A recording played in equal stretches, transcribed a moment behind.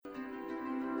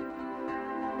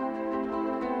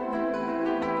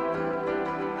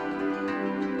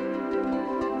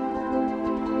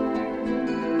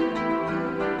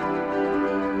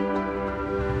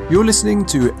You're listening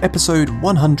to episode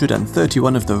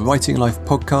 131 of the Writing Life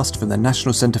podcast from the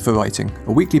National Centre for Writing,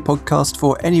 a weekly podcast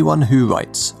for anyone who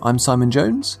writes. I'm Simon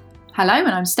Jones. Hello, and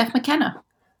I'm Steph McKenna.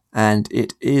 And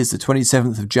it is the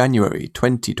 27th of January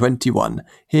 2021,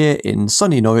 here in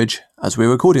sunny Norwich, as we're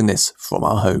recording this from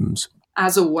our homes.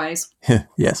 As always.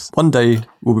 Yes, one day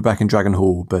we'll be back in Dragon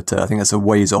Hall, but I think that's a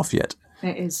ways off yet.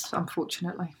 It is,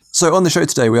 unfortunately. So on the show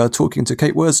today, we are talking to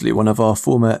Kate Worsley, one of our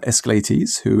former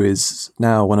escalatees, who is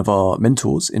now one of our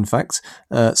mentors, in fact.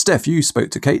 Steph, you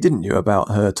spoke to Kate, didn't you, about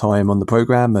her time on the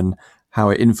programme and how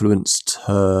it influenced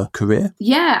her career?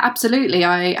 Yeah, absolutely.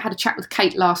 I had a chat with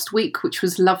Kate last week, which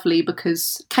was lovely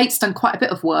because Kate's done quite a bit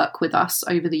of work with us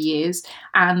over the years,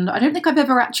 and I don't think I've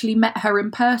ever actually met her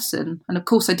in person. And of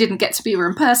course, I didn't get to meet her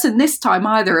in person this time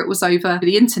either. It was over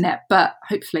the internet, but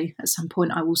hopefully at some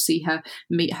point I will see her,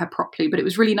 meet her properly. But it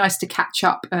was really nice to catch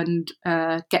up and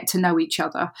get to know each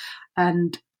other.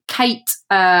 And Kate,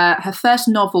 her first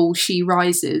novel, She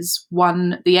Rises,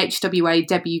 won the HWA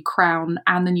Debut Crown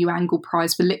and the New Angle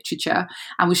Prize for Literature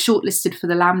and was shortlisted for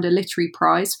the Lambda Literary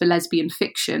Prize for Lesbian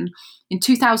Fiction. In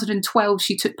 2012,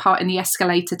 she took part in the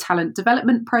Escalator Talent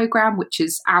Development Programme, which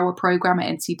is our programme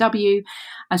at NCW,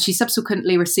 and she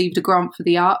subsequently received a grant for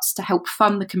the arts to help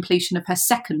fund the completion of her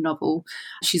second novel.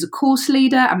 She's a course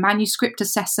leader, a manuscript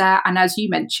assessor, and as you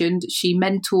mentioned, she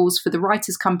mentors for the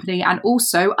Writers' Company and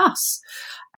also us.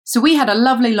 So we had a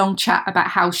lovely long chat about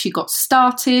how she got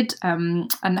started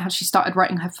and how she started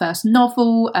writing her first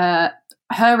novel,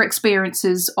 her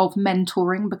experiences of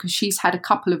mentoring, because she's had a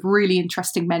couple of really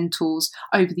interesting mentors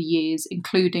over the years,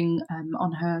 including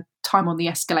on her time on the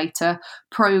Escalator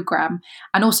programme.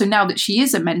 And also now that she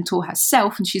is a mentor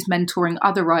herself and she's mentoring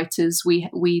other writers,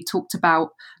 we talked about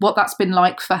what that's been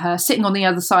like for her sitting on the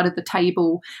other side of the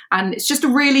table. And it's just a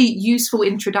really useful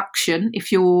introduction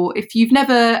if you've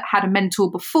never had a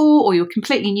mentor before or you're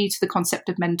completely new to the concept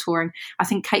of mentoring. I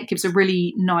think Kate gives a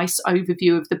really nice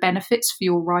overview of the benefits for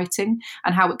your writing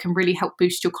and how it can really help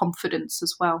boost your confidence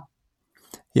as well.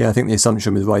 Yeah, I think the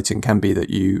assumption with writing can be that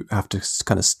you have to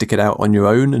kind of stick it out on your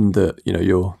own and that, you know,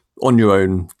 you're on your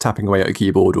own tapping away at a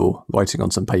keyboard or writing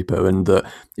on some paper, and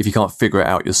that if you can't figure it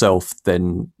out yourself,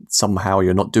 then somehow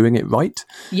you're not doing it right.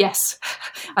 Yes,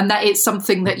 and that it's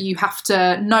something that you have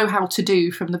to know how to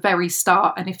do from the very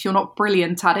start. And if you're not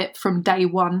brilliant at it from day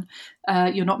one,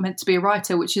 you're not meant to be a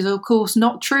writer, which is of course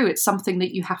not true. It's something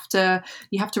that you have to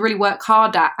really work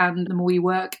hard at, and the more you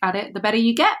work at it, the better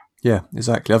you get. Yeah,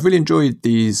 exactly. I've really enjoyed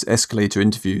these Escalator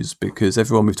interviews because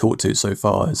everyone we've talked to so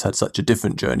far has had such a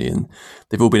different journey, and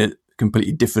they've all been at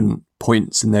completely different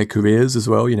points in their careers as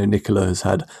well. You know, Nicola has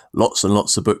had lots and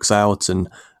lots of books out, and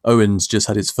Owen's just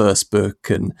had his first book,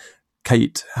 and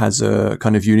Kate has a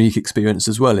kind of unique experience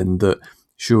as well in that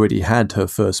she already had her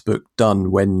first book done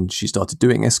when she started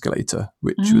doing Escalator,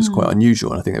 which was quite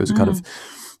unusual. And I think it was a kind of,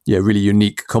 really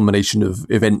unique combination of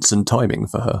events and timing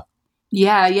for her.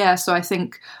 Yeah. So I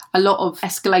think a lot of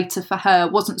Escalator for her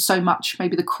wasn't so much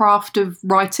maybe the craft of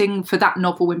writing for that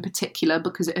novel in particular,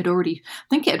 because it had already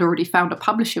found a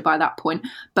publisher by that point.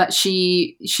 But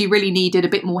she really needed a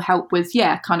bit more help with,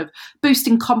 kind of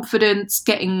boosting confidence,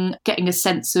 getting a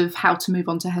sense of how to move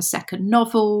on to her second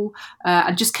novel,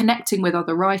 and just connecting with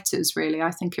other writers, really.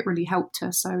 I think it really helped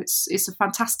her. So it's a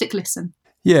fantastic listen.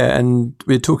 Yeah, and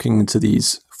we're talking to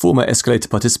these former Escalator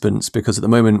participants because at the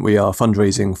moment we are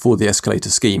fundraising for the Escalator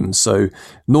scheme. So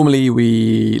normally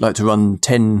we like to run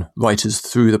 10 writers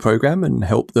through the programme and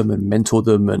help them and mentor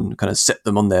them and kind of set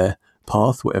them on their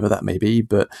path, whatever that may be.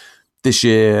 But this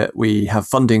year we have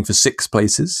funding for 6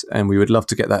 places and we would love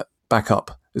to get that back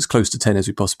up as close to 10 as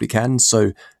we possibly can.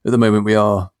 So at the moment we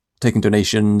are taking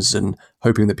donations and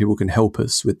hoping that people can help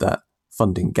us with that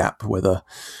funding gap, whether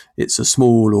it's a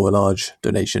small or a large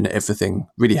donation. Everything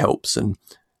really helps, and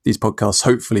these podcasts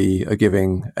hopefully are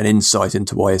giving an insight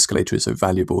into why Escalator is so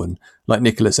valuable. And like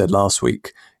Nicola said last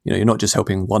week, you know, you're not just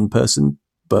helping one person,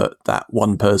 but that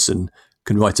one person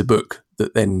can write a book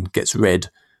that then gets read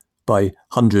by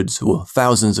hundreds or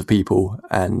thousands of people,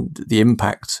 and the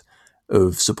impact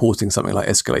of supporting something like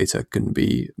Escalator can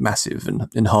be massive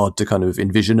and hard to kind of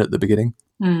envision at the beginning.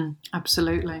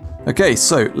 Absolutely. Okay,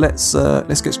 so let's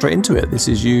get straight into it. This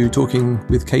is you talking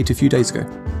with Kate a few days ago.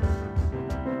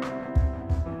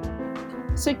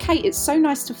 So Kate, it's so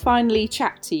nice to finally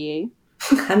chat to you.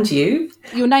 And you?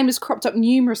 Your name has cropped up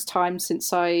numerous times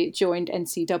since I joined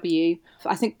NCW.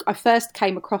 I think I first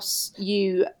came across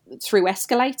you through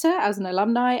Escalator as an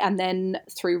alumni, and then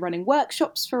through running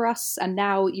workshops for us, and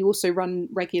now you also run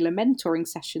regular mentoring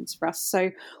sessions for us.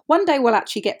 So one day we'll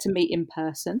actually get to meet in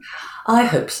person. I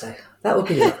hope so. That would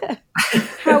be lovely.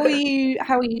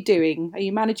 How are you doing? Are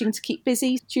you managing to keep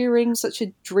busy during such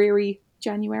a dreary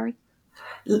January?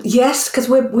 Yes, because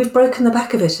we've broken the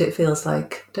back of it, it feels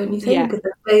like, don't you think? Yeah. The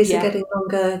days are Yeah. getting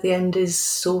longer, the end is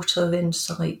sort of in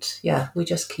sight. Yeah, we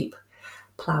just keep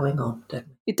ploughing on, don't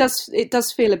we? It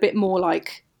does feel a bit more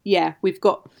like, yeah, we've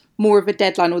got more of a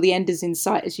deadline, or the end is in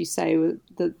sight, as you say.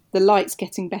 The light's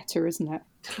getting better, isn't it?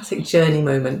 Classic journey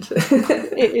moment.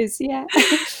 It is, yeah.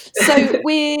 So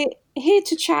we're here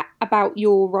to chat about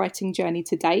your writing journey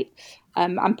to date,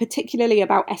 and particularly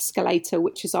about Escalator,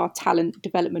 which is our talent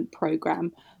development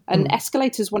program. And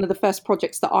Escalator is one of the first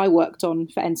projects that I worked on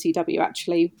for NCW,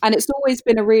 actually. And it's always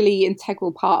been a really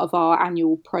integral part of our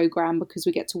annual program because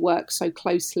we get to work so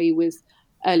closely with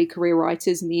early career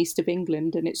writers in the east of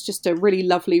England. And it's just a really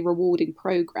lovely, rewarding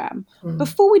program.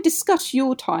 Before we discuss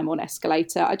your time on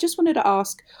Escalator, I just wanted to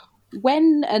ask,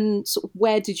 when and sort of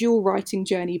where did your writing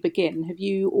journey begin? Have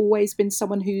you always been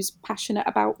someone who's passionate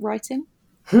about writing?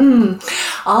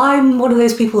 I'm one of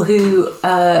those people who,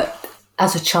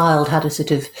 as a child, had a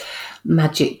sort of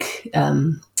magic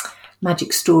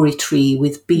story tree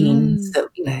with beans,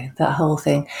 that whole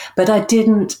thing. But I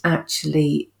didn't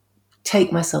actually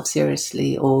take myself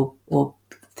seriously or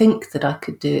think that I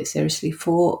could do it seriously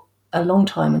for a long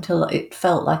time until it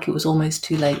felt like it was almost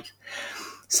too late.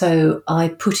 So I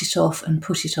put it off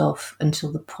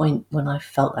until the point when I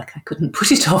felt like I couldn't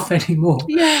put it off anymore.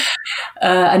 Yeah.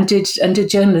 And did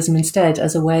journalism instead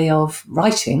as a way of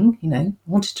writing.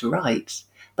 Wanted to write,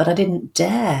 but I didn't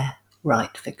dare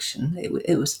write fiction.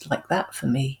 It was like that for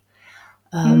me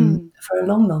for a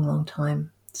long, long, long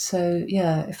time. So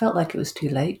yeah, it felt like it was too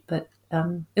late, but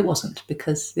it wasn't,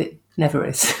 because it never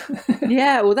is.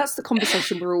 Yeah, well, that's the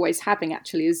conversation we're always having.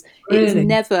 Actually, Really?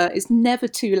 it's never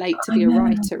too late to be a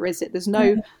writer, is it? There's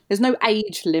no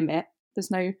age limit.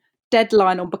 There's no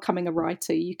deadline on becoming a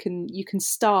writer. You can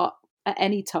start at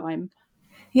any time.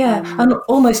 Yeah, and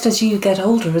almost as you get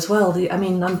older as well.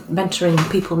 I'm mentoring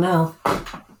people now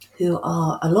who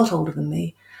are a lot older than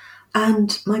me,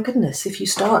 and my goodness, if you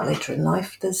start later in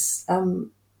life, there's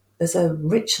a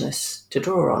richness to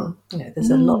draw on. There's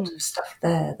a lot of stuff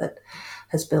there that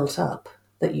has built up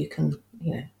that you can,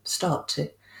 start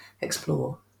to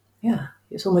explore. Yeah,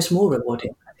 it's almost more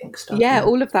rewarding, I think. Yeah,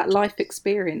 all of that life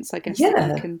experience, I guess, Yeah.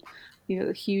 that you can,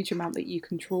 a huge amount that you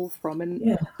can draw from. And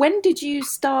Yeah. when did you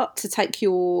start to take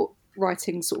your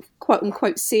writing sort of quote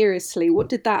unquote seriously? What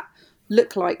did that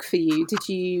look like for you? Did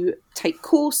you take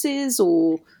courses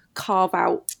or carve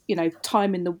out,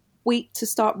 time in the week to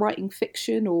start writing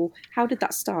fiction, or how did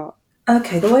that start?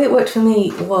 Okay, the way it worked for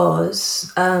me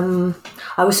was I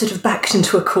was sort of backed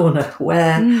into a corner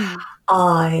where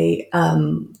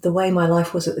the way my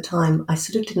life was at the time, I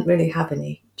sort of didn't really have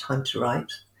any time to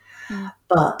write.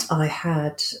 But I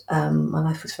had, my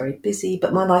life was very busy,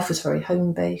 but my life was very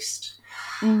home-based.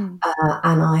 And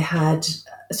I had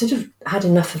sort of had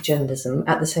enough of journalism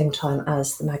at the same time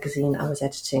as the magazine I was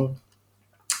editing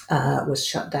was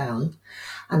shut down.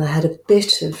 And I had a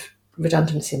bit of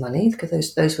redundancy money,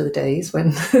 because those were the days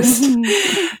when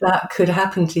that could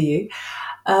happen to you.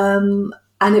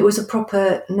 And it was a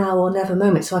proper now or never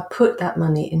moment. So I put that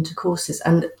money into courses.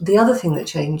 And the other thing that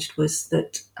changed was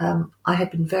that I had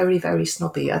been very, very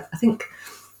snobby. I think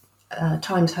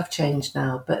times have changed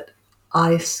now, but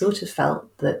I sort of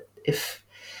felt that if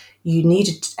you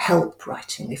needed help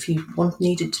writing, if you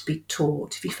needed to be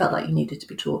taught, if you felt like you needed to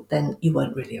be taught, then you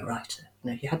weren't really a writer.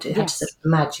 It had to sort of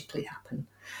magically happen.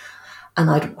 And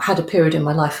I'd had a period in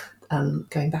my life,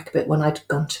 going back a bit, when I'd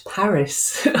gone to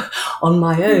Paris on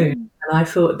my own. And I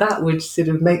thought that would sort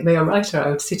of make me a writer.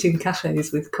 I would sit in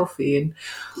cafes with coffee and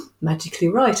magically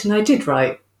write. And I did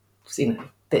write,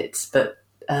 bits, but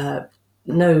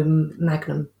no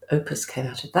magnum opus came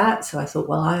out of that. So I thought,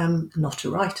 well, I am not a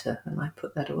writer. And I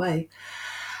put that away.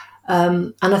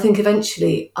 And I think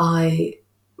eventually I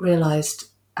realised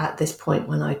at this point,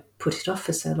 when I put it off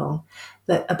for so long,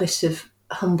 that a bit of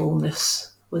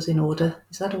humbleness was in order.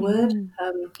 Is that a word?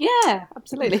 Yeah,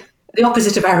 absolutely. The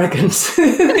opposite of arrogance.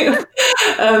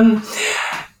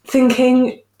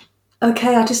 Thinking,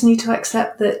 okay, I just need to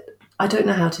accept that I don't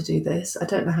know how to do this. I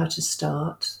don't know how to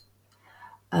start.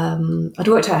 I'd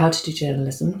worked out how to do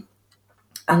journalism.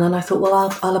 And then I thought,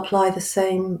 well, I'll apply the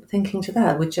same thinking to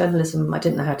that. With journalism, I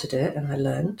didn't know how to do it, and I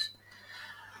learned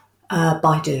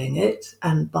by doing it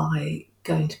and by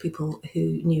going to people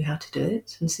who knew how to do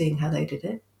it and seeing how they did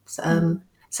it.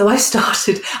 So I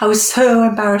started. I was so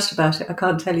embarrassed about it, I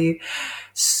can't tell you.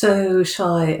 So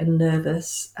shy and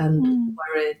nervous and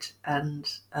worried and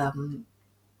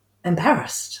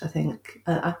embarrassed, I think.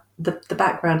 The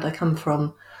background I come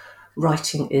from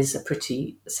writing is a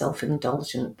pretty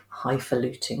self-indulgent,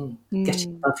 highfalutin,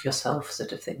 getting above yourself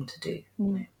sort of thing to do.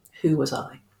 Who was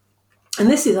I? And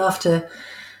this is after,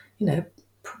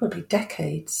 probably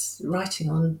decades writing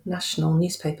on national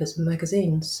newspapers and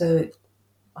magazines. So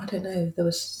I don't know, there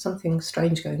was something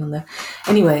strange going on there.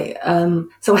 Anyway,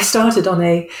 so I started on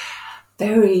a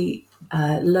very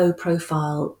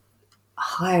low-profile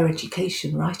higher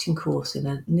education writing course in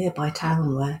a nearby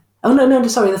town where... Oh, no,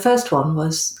 sorry, the first one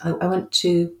was I went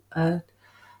to a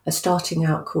starting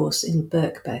out course in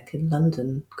Birkbeck in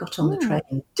London, got on the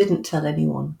train, didn't tell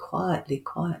anyone, quietly.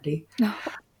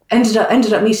 Ended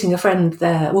up meeting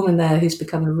a woman there who's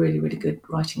become a really, really good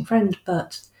writing friend.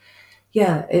 But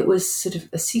yeah, it was sort of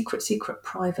a secret,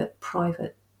 private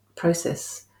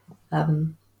process.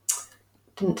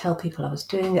 Didn't tell people I was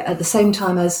doing it at the same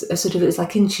time as it's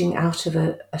like inching out of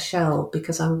a shell,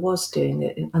 because I was doing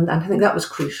it. And I think that was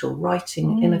crucial,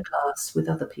 writing in a class with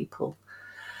other people.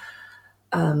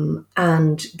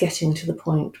 And getting to the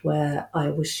point where I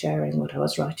was sharing what I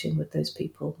was writing with those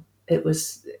people. It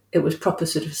was proper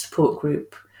sort of support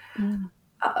group.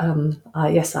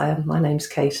 Yes, I am. My name's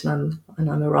Kate, and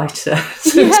I'm a writer.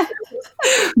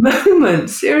 Moment,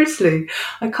 seriously,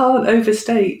 I can't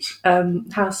overstate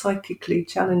how psychically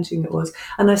challenging it was,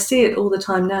 and I see it all the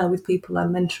time now with people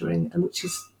I'm mentoring, and which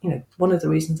is one of the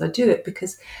reasons I do it,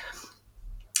 because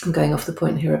I'm going off the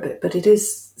point here a bit, but it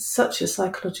is such a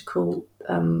psychological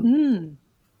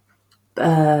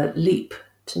leap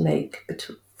to make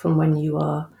from when you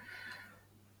are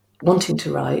wanting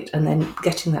to write and then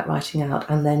getting that writing out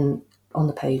and then on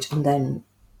the page and then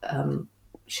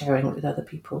sharing it with other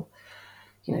people.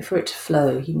 For it to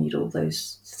flow, you need all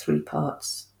those three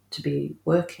parts to be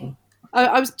working.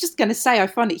 I was just going to say, I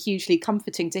find it hugely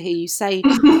comforting to hear you say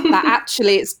that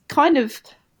actually it's kind of,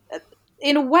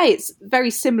 in a way, it's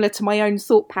very similar to my own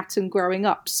thought pattern growing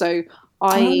up. So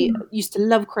I used to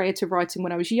love creative writing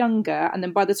when I was younger. And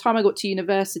then by the time I got to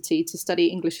university to study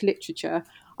English literature,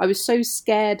 I was so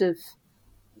scared of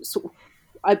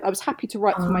I was happy to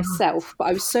write for myself, but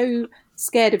I was so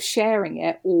scared of sharing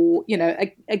it, or,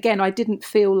 again, I didn't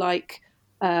feel like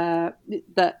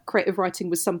that creative writing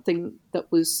was something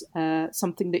that was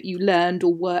something that you learned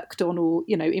or worked on or,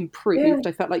 improved.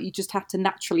 I felt like you just had to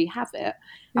naturally have it.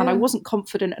 And I wasn't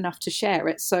confident enough to share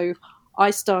it. So I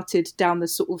started down the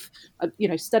sort of,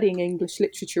 studying English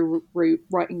literature route,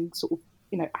 writing sort of,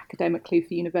 academically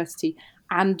for university,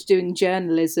 and doing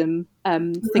journalism,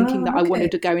 thinking that I wanted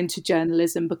to go into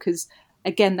journalism because,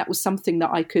 again, that was something that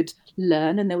I could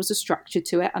learn and there was a structure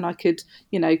to it and I could,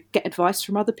 get advice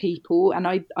from other people. And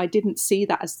I didn't see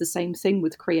that as the same thing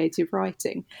with creative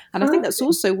writing. And I think that's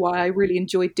also why I really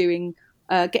enjoyed doing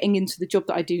getting into the job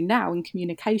that I do now in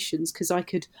communications, because I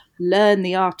could learn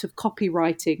the art of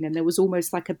copywriting and there was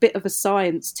almost like a bit of a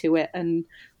science to it. And,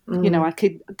 I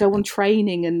could go on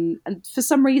training and for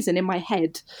some reason in my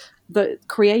head, the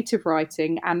creative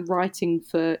writing and writing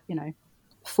for,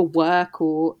 for work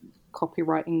or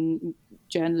copywriting,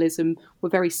 journalism were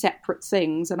very separate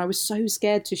things. And I was so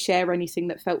scared to share anything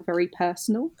that felt very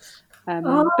personal.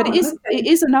 But it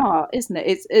is an art, isn't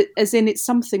it? It's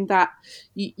something that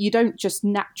you don't just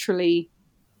naturally,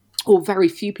 or very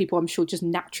few people, I'm sure, just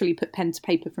naturally put pen to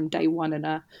paper from day one and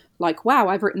are like, wow,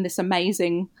 I've written this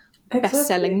amazing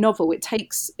best-selling novel. It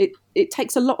takes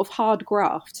a lot of hard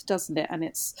graft, doesn't it? And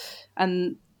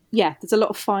there's a lot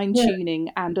of fine-tuning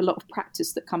and a lot of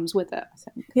practice that comes with it, I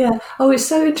think. Yeah. Oh, it's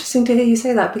so interesting to hear you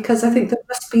say that, because I think there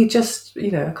must be just,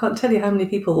 I can't tell you how many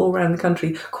people all around the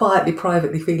country quietly,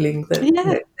 privately feeling that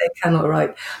they cannot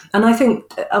write. And I think,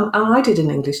 I did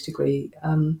an English degree,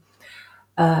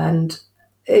 and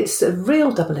it's a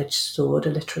real double-edged sword,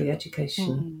 a literary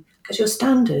education, because your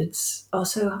standards are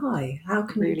so high. How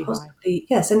can you possibly...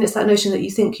 Yes, and it's that notion that you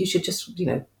think you should just,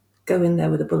 go in there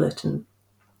with a bullet and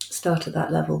start at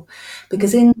that level,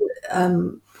 because in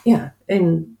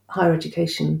higher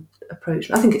education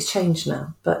approach, I think it's changed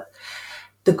now, but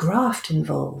the graft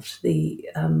involved, the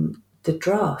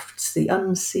drafts, the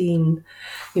unseen,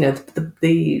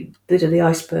 the bit of the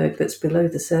iceberg that's below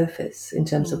the surface in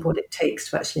terms of what it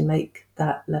takes to actually make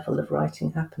that level of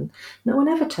writing happen. No one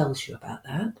ever tells you about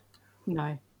that.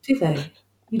 No. Do they?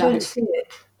 You don't see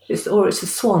it. It's a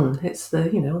swan. It's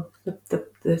the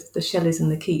the Shelleys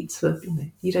and the Keats. Where,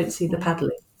 you don't see the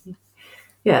paddling.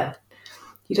 Yeah,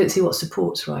 you don't see what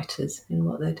supports writers in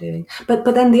what they're doing. But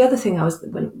then the other thing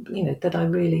that I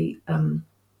really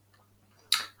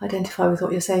identify with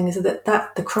what you're saying is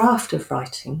that the craft of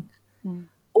writing,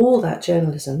 all that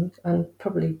journalism, and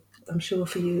probably I'm sure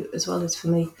for you as well as for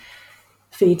me,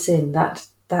 feeds in that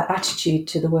attitude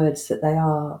to the words that they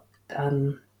are.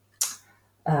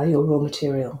 your raw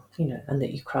material, and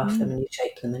that you craft them and you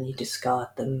shape them and you discard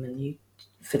them and you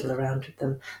fiddle around with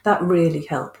them. That really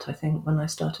helped, I think, when I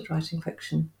started writing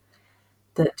fiction.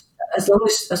 That as long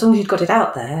as you'd got it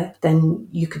out there, then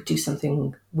you could do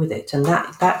something with it, and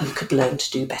that you could learn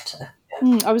to do better.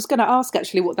 I was going to ask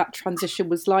actually what that transition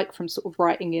was like from sort of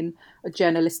writing in a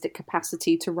journalistic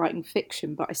capacity to writing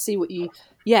fiction, but I see what you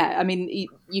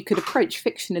could approach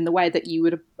fiction in the way that you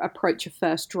would approach a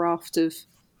first draft of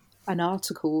an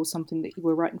article or something that you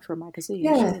were writing for a magazine.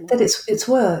 Yeah, that it's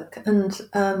work, and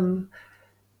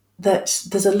that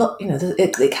there's a lot,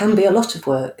 it can be a lot of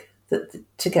work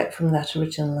to get from that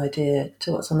original idea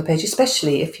to what's on the page,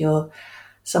 especially if you're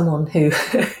someone who,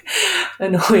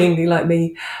 annoyingly like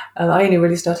me, I only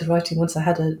really started writing once I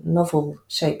had a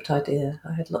novel-shaped idea.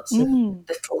 I had lots of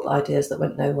little ideas that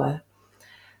went nowhere.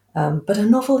 But a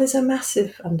novel is a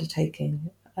massive undertaking.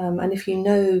 And if you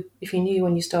knew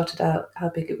when you started out how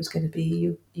big it was going to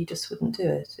be, you just wouldn't do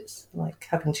it. It's like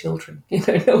having children.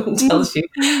 No one tells you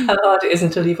how hard it is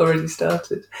until you've already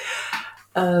started.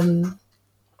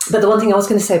 But the one thing I was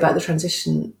going to say about the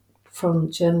transition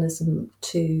from journalism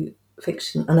to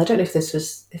fiction, and I don't know if this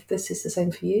is the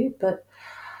same for you, but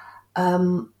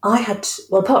apart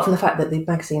from the fact that the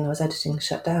magazine I was editing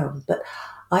shut down, but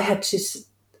I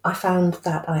found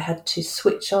that I had to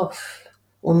switch off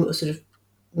or sort of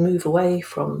move away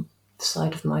from the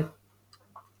side of my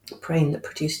brain that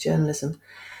produced journalism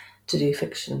to do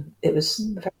fiction. It was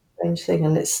a very strange thing,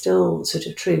 and it's still sort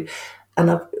of true.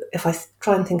 And if I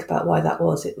try and think about why that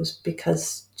was, it was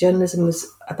because journalism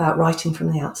was about writing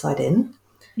from the outside in.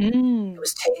 It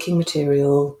was taking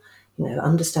material,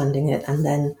 understanding it, and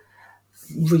then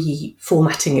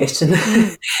reformatting it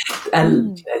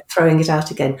and throwing it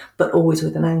out again, but always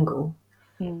with an angle.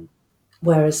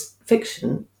 Whereas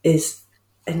fiction is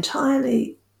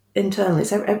entirely internal.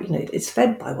 It's it's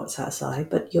fed by what's outside,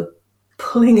 but you're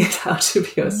pulling it out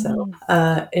of yourself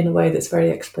in a way that's very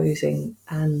exposing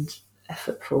and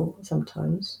effortful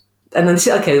sometimes. And then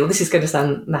this is going to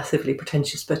sound massively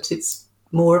pretentious, but it's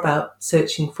more about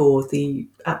searching for the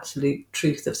absolute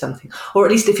truth of something, or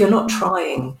at least if you're not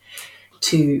trying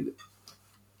to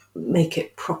make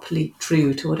it properly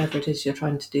true to whatever it is you're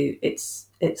trying to do, it's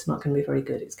not going to be very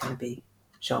good. It's going to be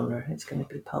genre, it's going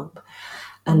to be pulp.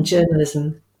 And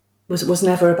journalism was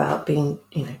never about being,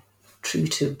 true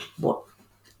to what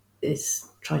is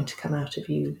trying to come out of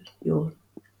you, your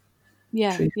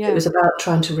truth. It was about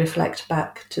trying to reflect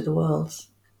back to the world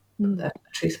the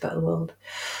truth about the world.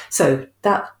 So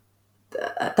that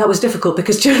was difficult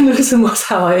because journalism was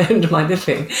how I earned my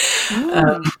living.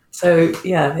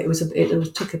 It was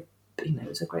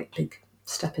a great big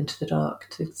step into the dark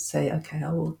to say, okay,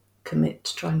 I will commit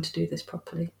to trying to do this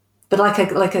properly. But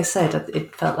like I said,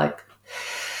 it felt like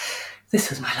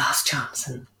this was my last chance,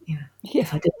 and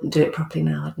if I didn't do it properly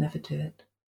now, I'd never do it.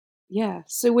 Yeah.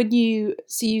 So you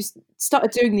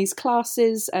started doing these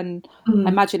classes, and I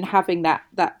imagine having that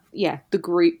the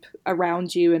group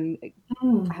around you and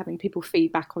having people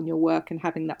feedback on your work and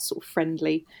having that sort of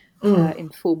friendly,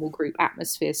 informal group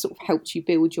atmosphere sort of helped you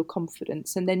build your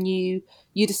confidence. And then you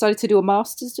decided to do a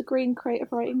master's degree in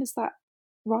creative writing. Is that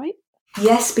right?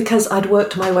 Yes, because I'd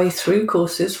worked my way through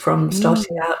courses from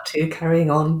starting out to carrying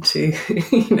on to,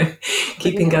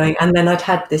 keeping going. And then I'd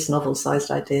had this novel-sized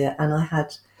idea, and I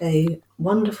had a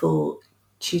wonderful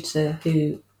tutor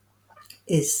who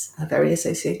is very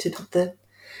associated with the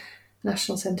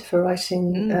National Centre for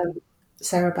Writing,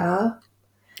 Sarah Bauer.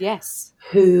 Yes.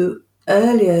 Who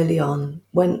early on,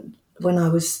 when I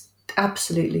was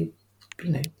absolutely,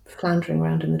 floundering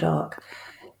around in the dark,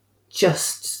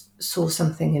 just saw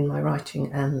something in my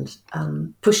writing and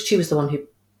pushed. She was the one who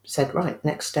said, right,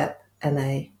 next step,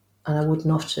 MA, and I would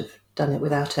not have done it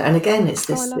without her. And again, it's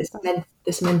this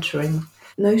mentoring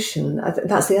notion.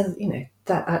 That's the other,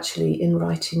 that actually in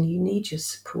writing you need your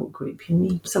support group. You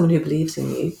need someone who believes in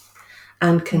you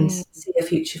and can see a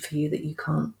future for you that you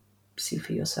can't see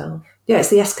for yourself. Yeah,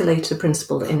 it's the escalator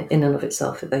principle in and of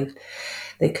itself, that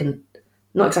they can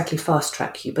not exactly fast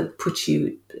track you, but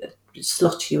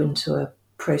slot you into a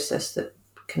process that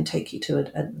can take you to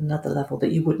another level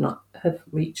that you would not have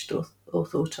reached or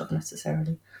thought of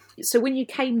necessarily. So when you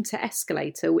came to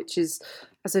Escalator, which is,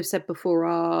 as I've said before,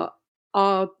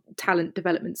 our talent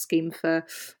development scheme for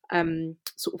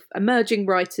sort of emerging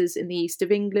writers in the east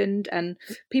of England, and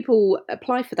people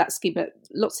apply for that scheme at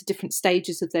lots of different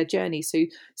stages of their journey. So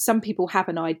some people have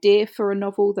an idea for a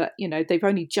novel that they've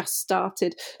only just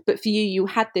started, but for you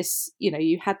had this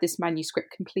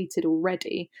manuscript completed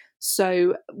already.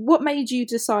 So what made you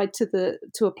decide to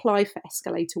apply for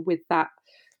Escalator with that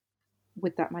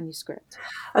with that manuscript?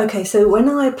 Okay, so when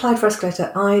I applied for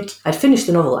Escalator, I'd finished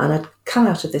the novel and I'd come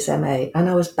out of this MA and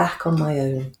I was back on my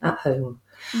own at home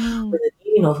with a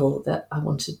new novel that I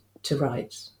wanted to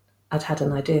write. I'd had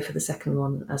an idea for the second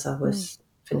one as I was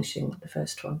finishing the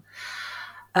first one.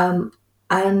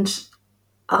 And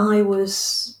I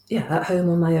was, at home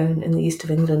on my own in the east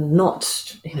of England,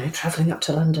 not, travelling up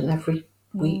to London every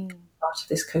week, part of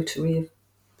this coterie of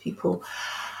people.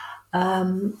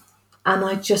 And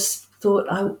I just thought,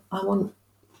 I want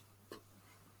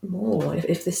more.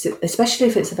 If this, especially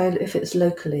if it's available, if it's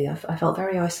locally, I felt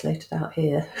very isolated out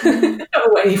here,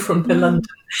 away from the London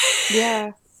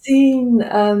scene.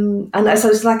 And as I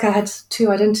was like, I had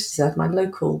two identities. I had my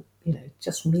local,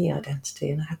 just me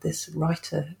identity, and I had this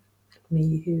writer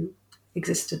me who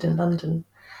existed in London,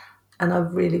 and I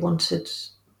really wanted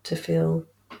to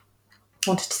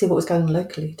see what was going on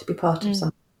locally, to be part of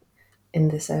something in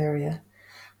this area.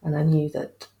 And I knew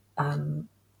that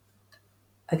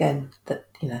again, that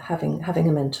having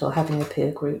a mentor, having a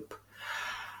peer group,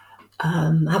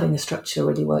 having a structure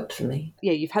really worked for me.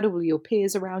 Yeah, you've had all your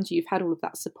peers around you, you've had all of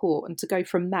that support, and to go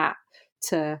from that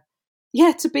to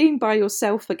being by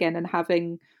yourself again and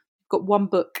having got one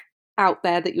book out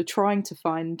there that you're trying to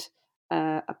find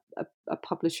a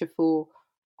publisher for,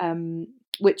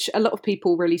 which a lot of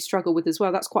people really struggle with as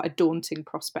well. That's quite a daunting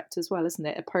prospect as well, isn't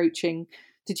it?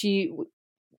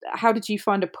 How did you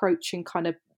find approaching kind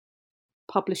of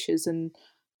publishers and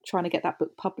trying to get that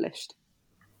book published?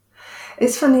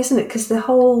 It's funny, isn't it? Because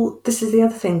this is the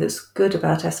other thing that's good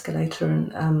about Escalator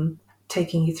and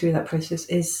taking you through that process,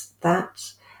 is that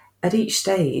at each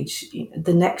stage,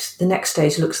 the next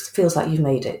stage feels like you've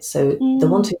made it. So the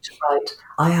wanting to write,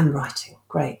 I am writing,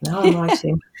 great. Now I'm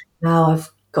writing. Now I've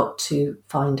got to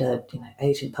find a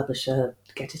agent, publisher,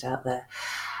 get it out there.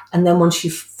 And then once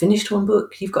you've finished one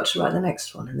book, you've got to write the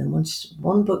next one. And then once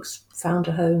one book's found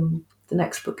a home, the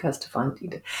next book has to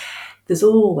find. There's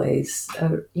always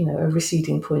a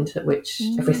receding point at which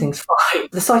everything's fine.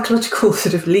 The psychological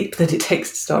sort of leap that it takes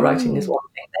to start writing is one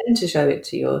thing. Then to show it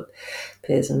to your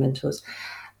peers and mentors,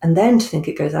 and then to think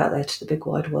it goes out there to the big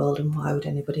wide world, and why would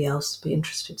anybody else be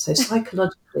interested? So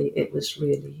psychologically, it was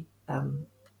really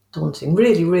daunting,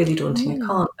 really, really daunting. I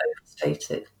can't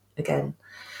overstate it again,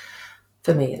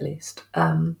 for me at least.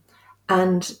 And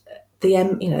the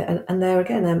and there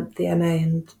again, the MA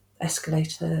and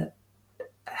Escalator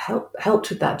helped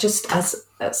with that, just as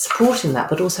supporting that,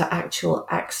 but also actual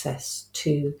access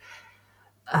to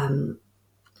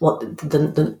what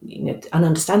an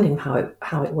understanding of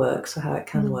how it works, or how it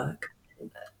can work.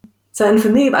 So, and for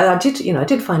me, I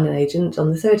did find an agent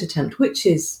on the third attempt, which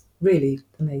is really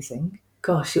amazing.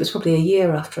 Gosh, it was probably a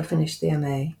year after I finished the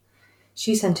MA.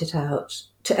 She sent it out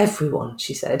to everyone,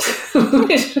 she said,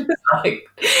 which was like,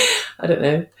 I don't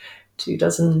know,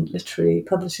 24 literary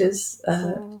publishers,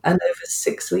 and over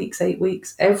 6 weeks, 8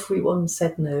 weeks, everyone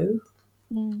said no,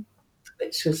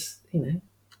 which was,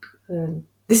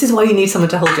 this is why you need someone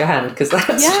to hold your hand, because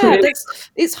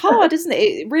it's hard, isn't it?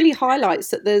 It really highlights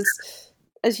that there's,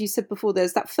 as you said before,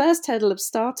 there's that first hurdle of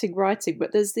starting writing,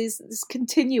 but there's this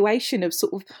continuation of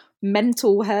sort of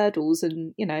mental hurdles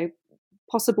and,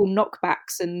 possible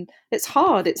knockbacks, and it's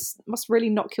hard. It must really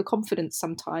knock your confidence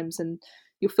sometimes, and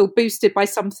you'll feel boosted by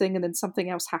something and then something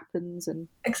else happens. And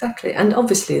exactly. And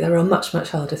obviously there are much, much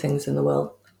harder things in the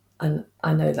world, and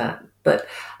I know that. But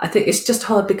I think it's just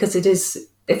hard because it is,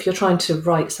 if you're trying to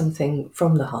write something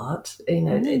from the heart, it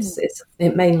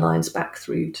mainlines back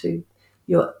through to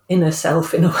your inner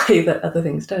self in a way that other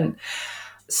things don't.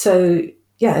 So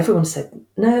yeah, everyone said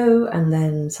no, and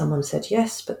then someone said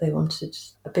yes, but they wanted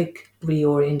a big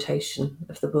reorientation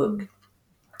of the book.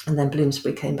 And then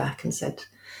Bloomsbury came back and said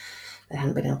they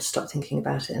hadn't been able to stop thinking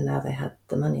about it, and now they had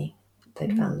the money.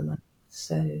 They'd found the money.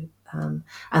 So,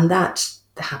 and that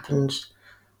happened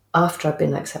after I'd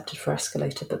been accepted for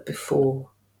Escalator, but before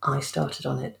I started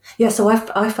on it. Yeah, so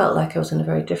I felt like I was in a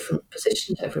very different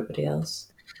position to everybody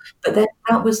else. But then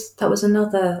that was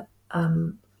another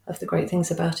of the great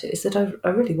things about it, is that I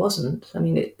really wasn't. I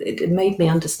mean, it made me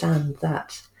understand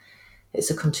that it's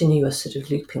a continuous sort of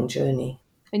looping journey.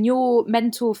 And your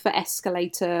mentor for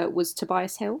Escalator was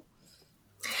Tobias Hill?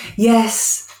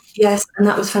 Yes, and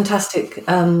that was fantastic.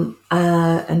 And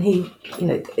he,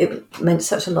 it meant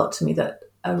such a lot to me that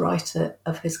a writer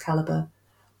of his calibre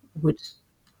would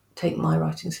take my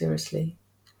writing seriously.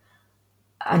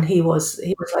 And he was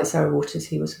like Sarah Waters.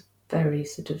 He was very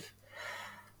sort of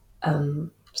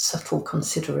subtle,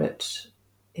 considerate.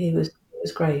 It was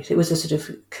great. It was a sort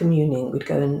of communing. We'd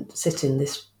go and sit in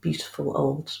this beautiful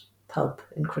old pub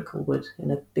in Cricklewood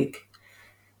in a big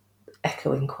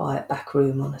echoing quiet back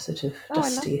room on a sort of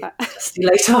dusty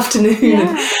late afternoon.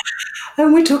 Yeah.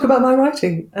 And we'd talk about my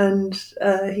writing, and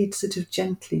he'd sort of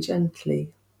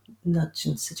gently nudge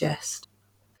and suggest.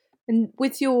 And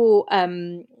with your,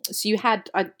 so you had,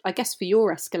 I guess for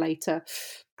your escalator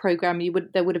program,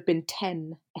 there would have been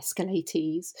 10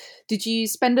 escalatees. Did you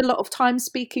spend a lot of time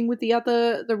speaking with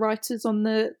the writers on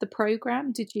the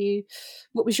program?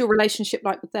 What was your relationship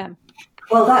like with them?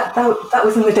 Well, that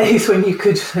was in the days when you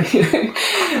could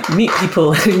meet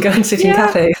people and go and sit in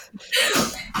cafes,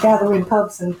 gather in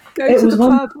pubs, and go to the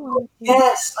pub.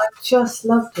 Yes, I just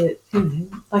loved it.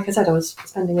 Like I said, I was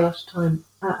spending a lot of time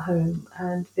at home,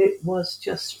 and it was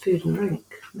just food and drink.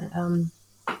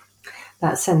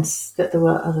 That sense that there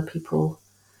were other people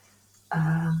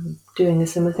doing a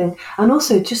similar thing, and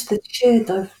also just the sheer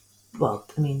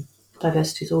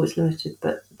diversity is always limited,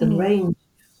 but the range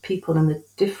of people and the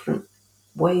different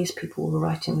ways people were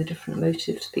writing, the different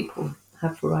motives people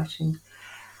have for writing.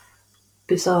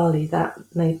 Bizarrely, that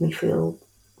made me feel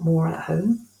more at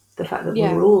home. The fact that we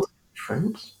were all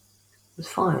different was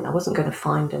fine. I wasn't going to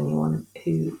find anyone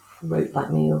who wrote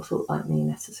like me or thought like me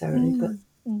necessarily, but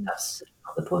that's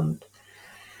not the point.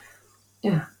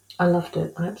 Yeah, I loved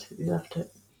it. I absolutely loved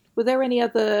it. Were there any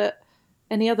other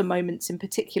moments in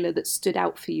particular that stood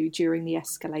out for you during the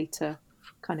escalator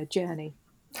kind of journey?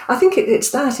 I think it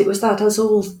was that us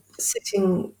all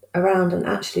sitting around and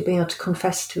actually being able to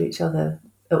confess to each other.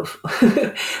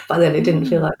 By then it didn't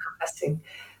feel like confessing.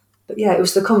 But yeah, it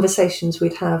was the conversations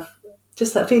we'd have,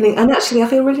 just that feeling. And actually I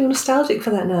feel really nostalgic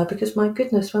for that now, because my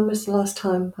goodness, when was the last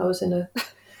time I was in a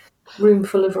room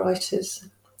full of writers?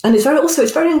 And it's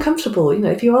very uncomfortable.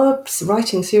 If you are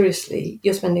writing seriously,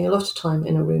 you're spending a lot of time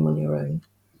in a room on your own.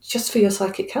 Just for your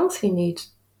psychic health, you need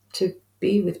to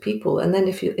be with people. And then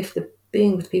if the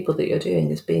being with people that you're doing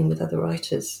is being with other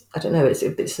writers, I don't know,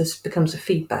 it just becomes a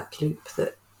feedback loop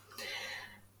that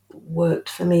worked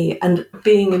for me. And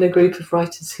being in a group of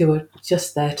writers who are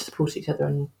just there to support each other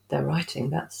in their writing,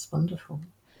 that's wonderful.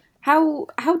 How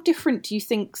different do you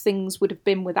think things would have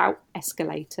been without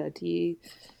Escalator?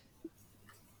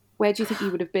 Where do you think you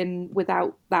would have been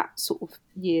without that sort of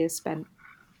year spent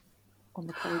on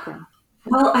the programme?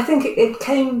 Well, I think it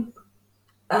came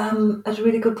at a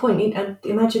really good point. And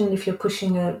imagine if you're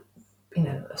pushing a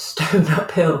stone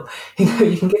uphill, you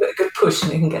can give it a good push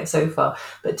and you can get so far.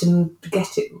 But to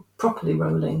get it properly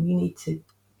rolling, you need to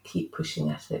keep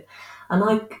pushing at it. And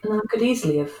I could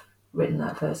easily have written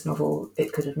that first novel.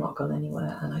 It could have not gone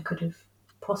anywhere, and I could have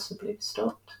possibly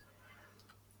stopped.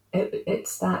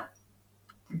 It's that,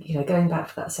 going back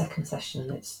to that second session,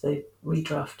 it's the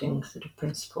redrafting sort of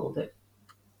principle that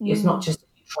it's not just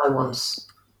you try once,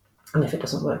 and if it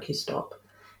doesn't work, you stop.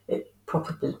 It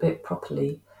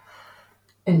properly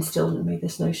instilled in me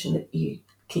this notion that you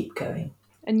keep going.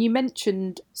 And you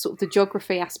mentioned sort of the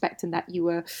geography aspect, and that you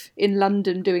were in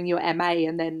London doing your MA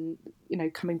and then,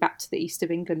 coming back to the east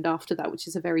of England after that, which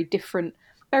is a very different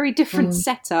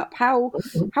setup. How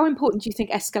important do you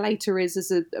think Escalator is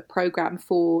as a programme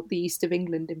for the east of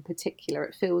England in particular?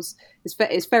 It feels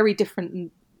it's very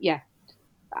different,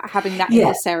 having that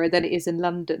in Sarah than it is in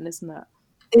London, isn't it?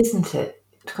 Isn't it?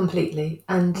 Completely.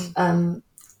 And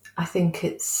I think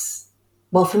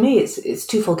well, for me, it's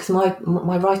twofold, because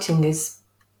my writing is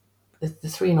the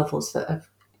three novels that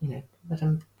that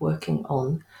I'm working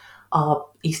on are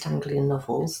East Anglian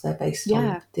novels. They're based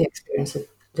on the experience of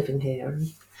living here and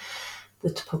the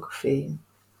topography.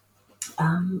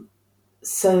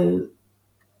 So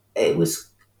it was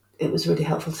really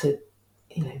helpful to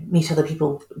meet other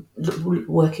people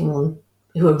working on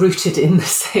who are rooted in the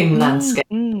same landscape.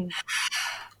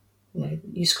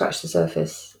 You scratch the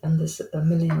surface and there's a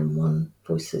million and one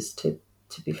voices to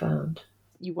be found.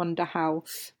 You wonder how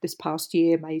this past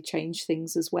year may change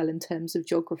things as well in terms of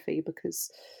geography, because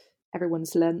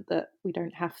everyone's learnt that you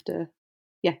don't have to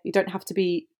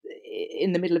be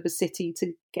in the middle of a city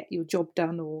to get your job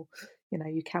done, or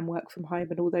you can work from home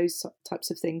and all those types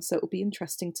of things. So it'll be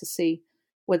interesting to see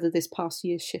whether this past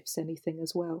year shifts anything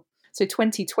as well. So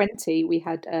 2020, we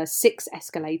had 6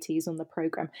 escalatees on the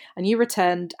programme, and you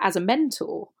returned as a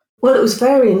mentor. Well, it was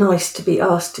very nice to be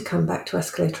asked to come back to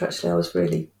Escalator. Actually, I was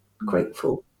really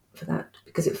grateful for that,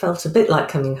 because it felt a bit like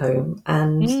coming home,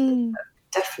 and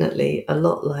definitely a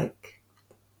lot like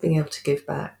being able to give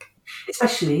back,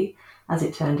 especially as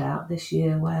it turned out this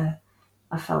year, where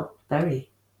I felt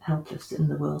very helpless in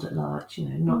the world at large,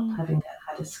 not having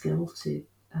had a skill to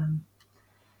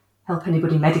help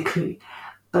anybody medically,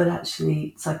 but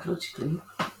actually psychologically.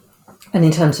 And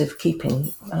in terms of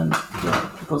keeping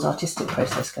people's artistic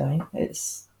process going,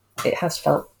 I have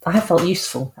felt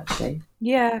useful, actually.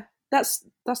 Yeah, that's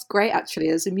That's great, actually.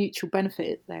 There's a mutual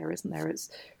benefit there, isn't there? It's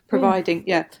providing,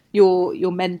 your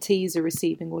mentees are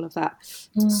receiving all of that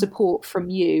support from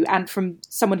you and from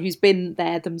someone who's been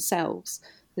there themselves,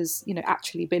 has,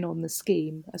 actually been on the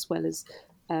scheme as well as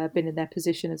been in their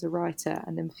position as a writer,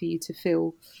 and then for you to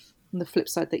feel on the flip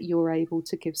side that you're able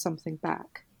to give something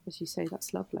back, as you say,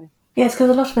 that's lovely. Yes, because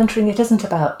a lot of mentoring, it isn't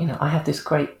about, I have this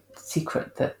great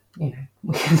secret that, we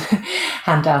can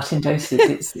hand out in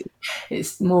doses.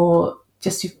 It's more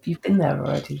just you've been there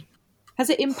already. Has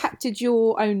it impacted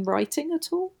your own writing at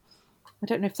all? I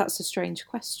don't know if that's a strange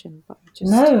question, but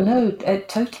No, it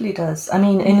totally does. I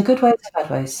mean, in good ways and bad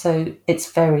ways. So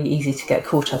it's very easy to get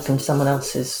caught up in someone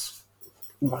else's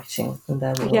writing and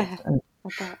their work, and I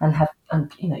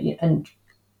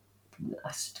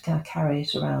kind of carry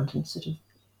it around and sort of,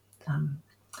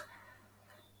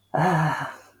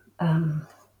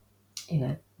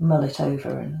 mull it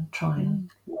over and try and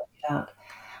work it out.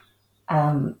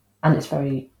 And it's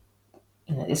very,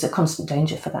 it's a constant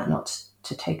danger for that not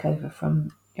to take over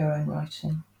from your own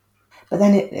writing. But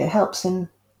then it helps in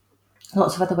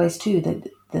lots of other ways too.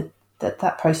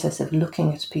 That process of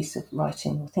looking at a piece of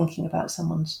writing or thinking about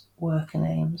someone's work and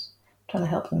aims, trying to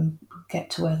help them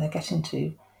get to where they're getting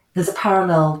to. There's a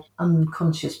parallel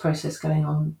unconscious process going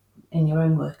on in your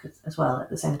own work as well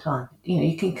at the same time.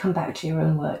 You can come back to your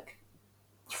own work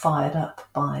fired up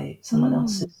by someone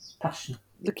else's passion.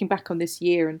 Looking back on this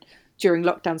year and during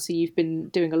lockdown, so you've been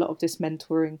doing a lot of this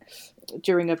mentoring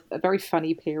during a very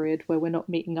funny period where we're not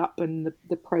meeting up and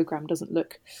the programme doesn't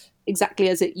look exactly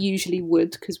as it usually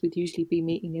would, because we'd usually be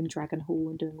meeting in Dragon Hall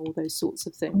and doing all those sorts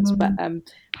of things. But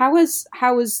how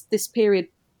has this period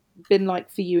been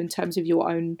like for you in terms of your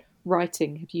own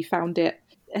writing? Have you found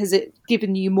has it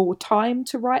given you more time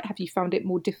to write? Have you found it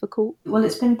more difficult? Well,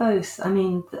 it's been both. I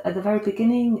mean, at the very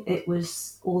beginning, it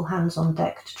was all hands on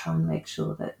deck to try and make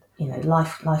sure that,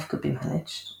 life could be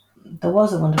managed. There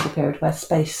was a wonderful period where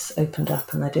space opened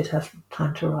up and I did have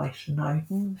time to write, and I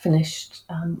finished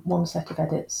one set of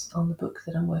edits on the book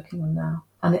that I'm working on now.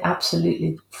 And it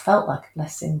absolutely felt like a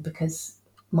blessing, because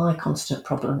my constant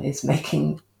problem is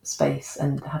making space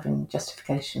and having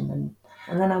justification.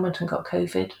 And then I went and got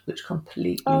COVID, which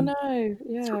completely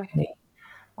threw me.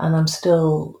 And I'm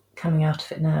still coming out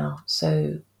of it now.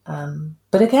 So,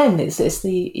 but again, it's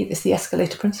the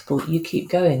escalator principle. You keep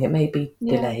going. It may be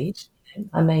delayed.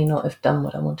 I may not have done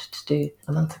what I wanted to do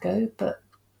a month ago, but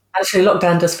actually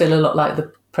lockdown does feel a lot like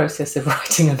the process of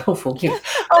writing a novel.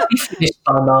 I'll be finished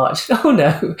by March. Oh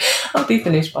no, I'll be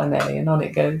finished by May, and on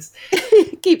it goes.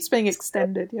 It keeps being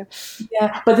extended,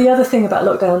 Yeah, but the other thing about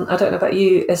lockdown, I don't know about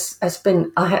you, has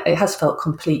been, it has felt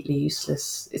completely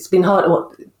useless. It's been hard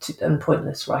and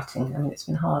pointless writing. I mean, it's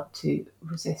been hard to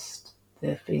resist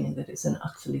the feeling that it's an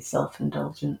utterly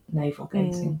self-indulgent,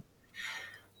 navel-gazing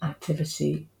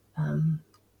activity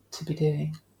to be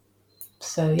doing.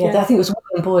 So, I think it was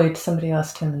William Boyd, somebody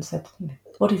asked him and said,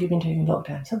 what have you been doing in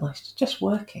lockdown? He said, well, just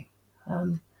working.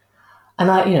 And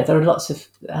there are lots of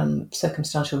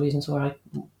circumstantial reasons why,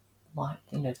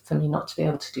 for me not to be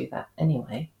able to do that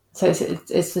anyway. So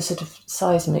it's the sort of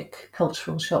seismic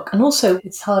cultural shock. And also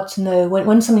it's hard to know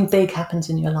when something big happens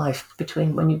in your life,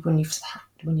 between when you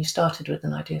started with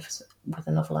with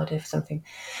a novel idea for something,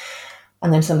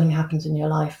 and then something happens in your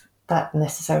life, that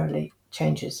necessarily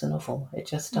changes the novel. It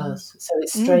just does. So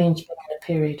it's strange being in a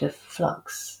period of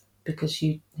flux, because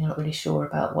you're not really sure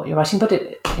about what you're writing, but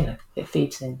it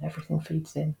feeds in. Everything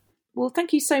feeds in. Well,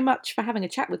 thank you so much for having a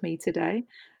chat with me today.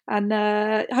 And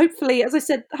hopefully, as I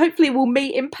said, we'll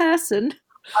meet in person.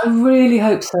 I really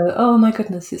hope so. Oh my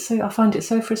goodness, I find it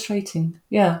so frustrating.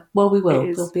 Yeah, well, we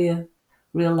will. There'll be a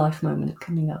real life moment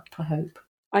coming up, I hope.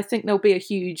 I think there'll be a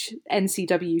huge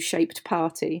NCW-shaped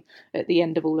party at the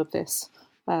end of all of this.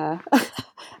 A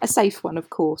safe one, of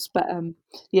course, but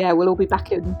we'll all be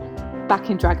back in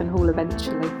Dragon Hall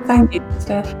eventually. Thank you,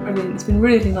 Steph. Brilliant. It's been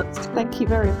really nice. Thank you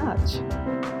very much.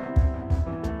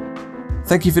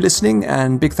 Thank you for listening,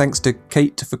 and big thanks to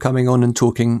Kate for coming on and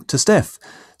talking to Steph.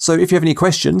 So if you have any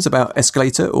questions about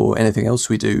Escalator or anything else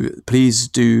we do, please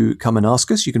do come and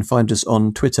ask us. You can find us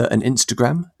on Twitter and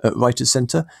Instagram at Writers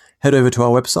Centre. Head over to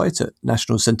our website at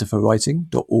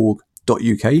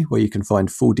nationalcentreforwriting.org.uk, where you can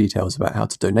find full details about how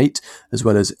to donate, as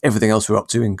well as everything else we're up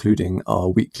to, including our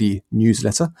weekly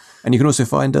newsletter. And you can also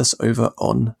find us over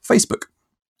on Facebook.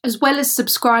 As well as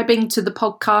subscribing to the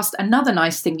podcast, another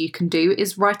nice thing you can do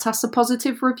is write us a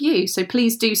positive review. So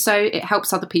please do so. It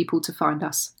helps other people to find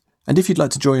us. And if you'd like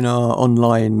to join our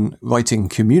online writing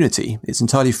community, it's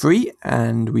entirely free,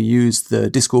 and we use the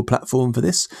Discord platform for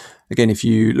this. Again, if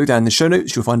you look down in the show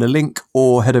notes, you'll find a link,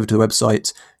 or head over to the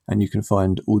website and you can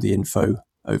find all the info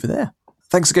over there.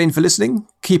 Thanks again for listening.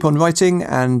 Keep on writing,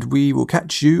 and we will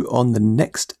catch you on the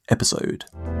next episode.